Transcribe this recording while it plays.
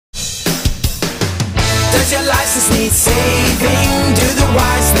Does your license need saving? Do the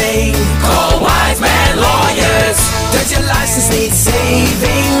wise thing. Call Wise Man Lawyers. Does your license need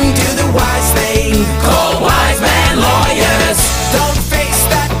saving? Do the wise thing. Call Wise Man Lawyers. Don't face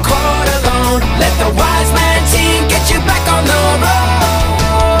that court alone. Let the Wise Man team get you back on the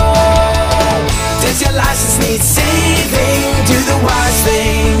road. Does your license need saving? Do the wise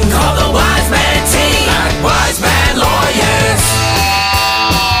thing. Call the Wise Man team at Wise Man Lawyers.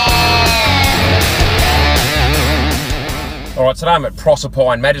 Alright, today I'm at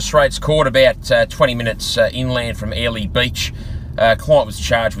Proserpine Magistrates Court, about 20 minutes inland from Airlie Beach. Client was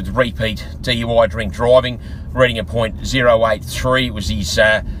charged with repeat DUI drink driving, reading a .083. It was his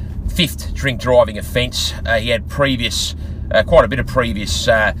fifth drink driving offence. He had previous, quite a bit of previous.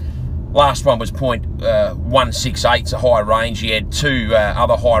 Last one was .168, it's a high range. He had two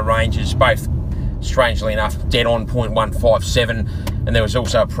other high ranges, both strangely enough dead on .157, and there was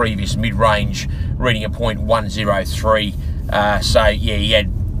also a previous mid-range reading a .103. So yeah, he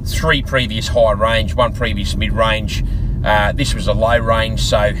had three previous high range, one previous mid-range. This was a low range,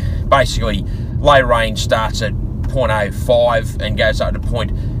 so basically low range starts at .05 and goes up to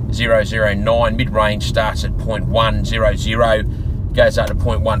 .009. Mid-range starts at .100, goes up to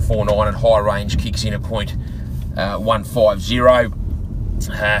 .149, and high range kicks in at .150.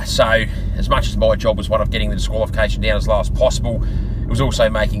 So as much as my job was one of getting the disqualification down as low as possible, it was also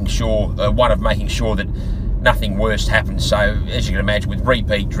making sure, making sure that nothing worse happens. So as you can imagine, with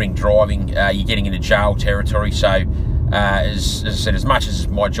repeat drink driving, you're getting into jail territory. So as I said, as much as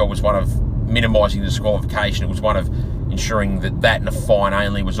my job was one of minimising the disqualification, it was one of ensuring that and a fine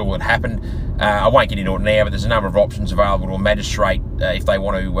only was all that happened. I won't get into it now, but there's a number of options available to a magistrate if they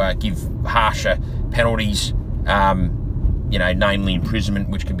want to give harsher penalties, you know, namely imprisonment,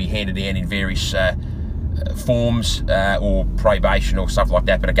 which can be handed down in various forms, or probation or stuff like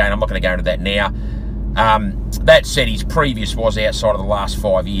that. But again, I'm not going to go into that now. That said, his previous was outside of the last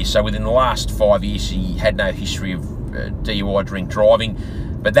 5 years, so within the last 5 years he had no history of DUI drink driving.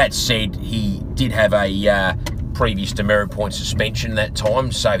 But that said, he did have a previous demerit point suspension that time,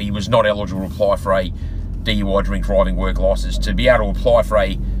 so he was not eligible to apply for a DUI drink driving work licence. To be able to apply for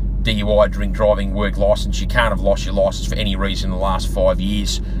a DUI drink driving work licence, you can't have lost your licence for any reason in the last 5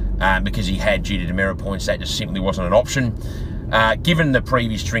 years, because he had, due to demerit points, that just simply wasn't an option. Given the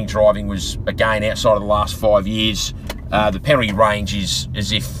previous drink driving was, again, outside of the last 5 years, the penalty range is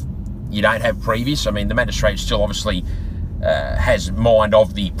as if you don't have previous. I mean, the magistrate still obviously has mind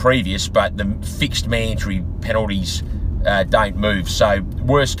of the previous, but the fixed mandatory penalties don't move. So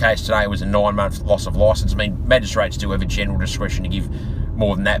worst case today was a 9-month loss of licence. I mean, magistrates do have a general discretion to give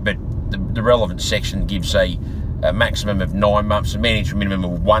more than that, but the relevant section gives a maximum of 9 months, a mandatory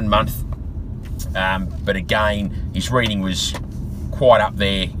minimum of 1 month. But again, his reading was quite up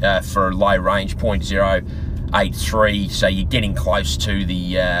there for a low range, .083, so you're getting close to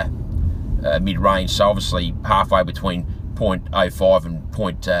the mid-range, so obviously halfway between .05 and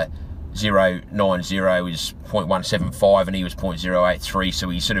 .090 is .175, and he was .083, so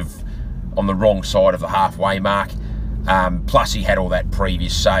he's sort of on the wrong side of the halfway mark. Plus he had all that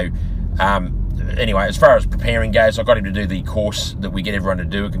previous. So anyway, as far as preparing goes, I got him to do the course that we get everyone to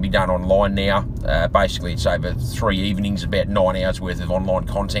do. It can be done online now. Basically, it's over 3 evenings, about 9 hours worth of online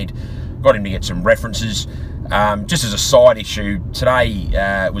content. Got him to get some references. Just as a side issue, today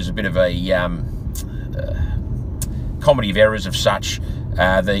was a bit of a comedy of errors of such.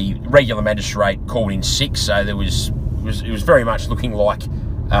 The regular magistrate called in sick, so it was very much looking like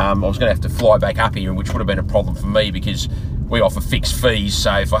I was going to have to fly back up here, which would have been a problem for me because we offer fixed fees.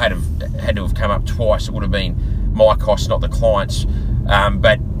 So if I had to have come up twice, it would have been my cost, not the client's.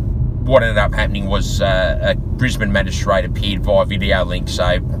 But what ended up happening was a Brisbane magistrate appeared via video link.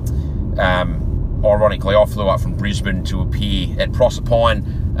 So ironically, I flew up from Brisbane to appear at Proserpine,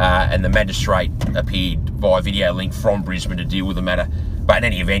 and the magistrate appeared via video link from Brisbane to deal with the matter. But in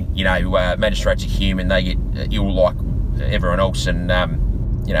any event, you know, magistrates are human. They get ill like everyone else, and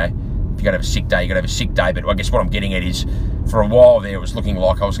you know, if you got to have a sick day, you got to have a sick day. But I guess what I'm getting at is, for a while there, it was looking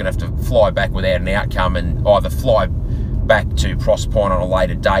like I was going to have to fly back without an outcome, and either fly back to Proserpine on a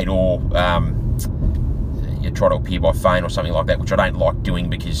later date, or you try to appear by phone or something like that, which I don't like doing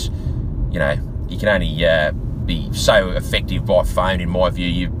because, you know, you can only be so effective by phone. In my view,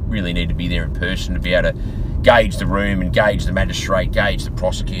 you really need to be there in person to be able to gauge the room and gauge the magistrate, gauge the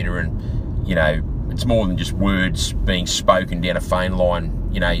prosecutor, and, you know, it's more than just words being spoken down a phone line.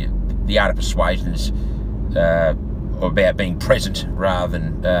 You know, the art of persuasion is about being present rather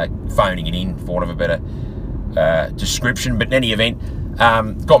than phoning it in, for want of a better description. But in any event,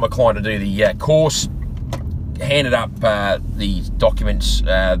 got my client to do the course, handed up the documents,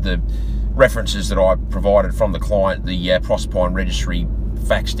 the references that I provided from the client, the Proserpine registry,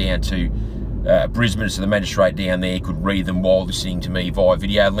 faxed down to Brisbane, so the magistrate down there could read them while listening to me via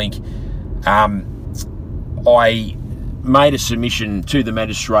video link. I made a submission to the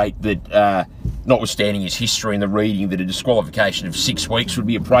magistrate that, notwithstanding his history and the reading, that a disqualification of 6 weeks would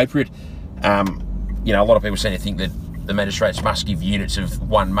be appropriate. You know, a lot of people seem to think that the magistrates must give units of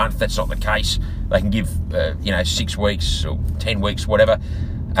 1 month. That's not the case. They can give, you know, 6 weeks or 10 weeks, whatever.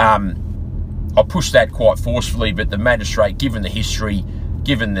 I pushed that quite forcefully, but the magistrate, given the history,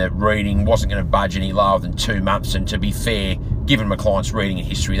 given the reading, wasn't going to budge any lower than 2 months. And to be fair, given my client's reading and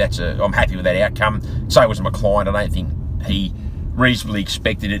history, I'm happy with that outcome. So was my client. I don't think he reasonably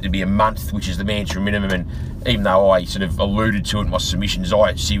expected it to be a month, which is the mandatory minimum. And even though I sort of alluded to it in my submissions,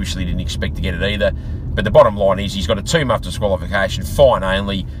 I seriously didn't expect to get it either. But the bottom line is he's got a 2-month disqualification, fine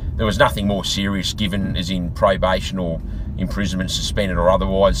only. There was nothing more serious given, as in probation or imprisonment, suspended or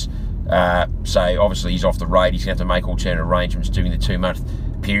otherwise. So obviously he's off the road. He's going to have to make alternate arrangements during the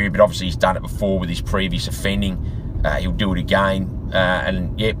 2-month period. But obviously he's done it before with his previous offending. He'll do it again.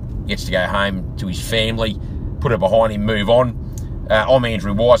 And yep, gets to go home to his family, put it behind him, move on. I'm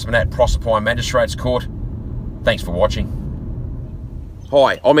Andrew Wiseman at Proserpine Magistrates Court. Thanks for watching.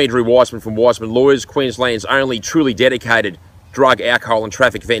 Hi, I'm Andrew Wiseman from Wiseman Lawyers, Queensland's only truly dedicated drug, alcohol and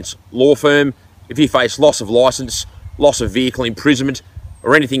traffic offence law firm. If you face loss of licence, loss of vehicle imprisonment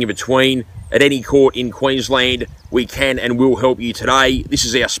or anything in between at any court in Queensland, we can and will help you today. This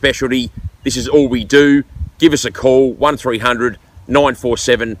is our specialty. This is all we do. Give us a call, 1300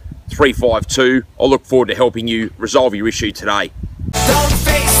 947 352. I look forward to helping you resolve your issue today. Don't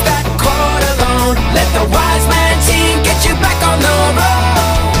face that court alone. Let the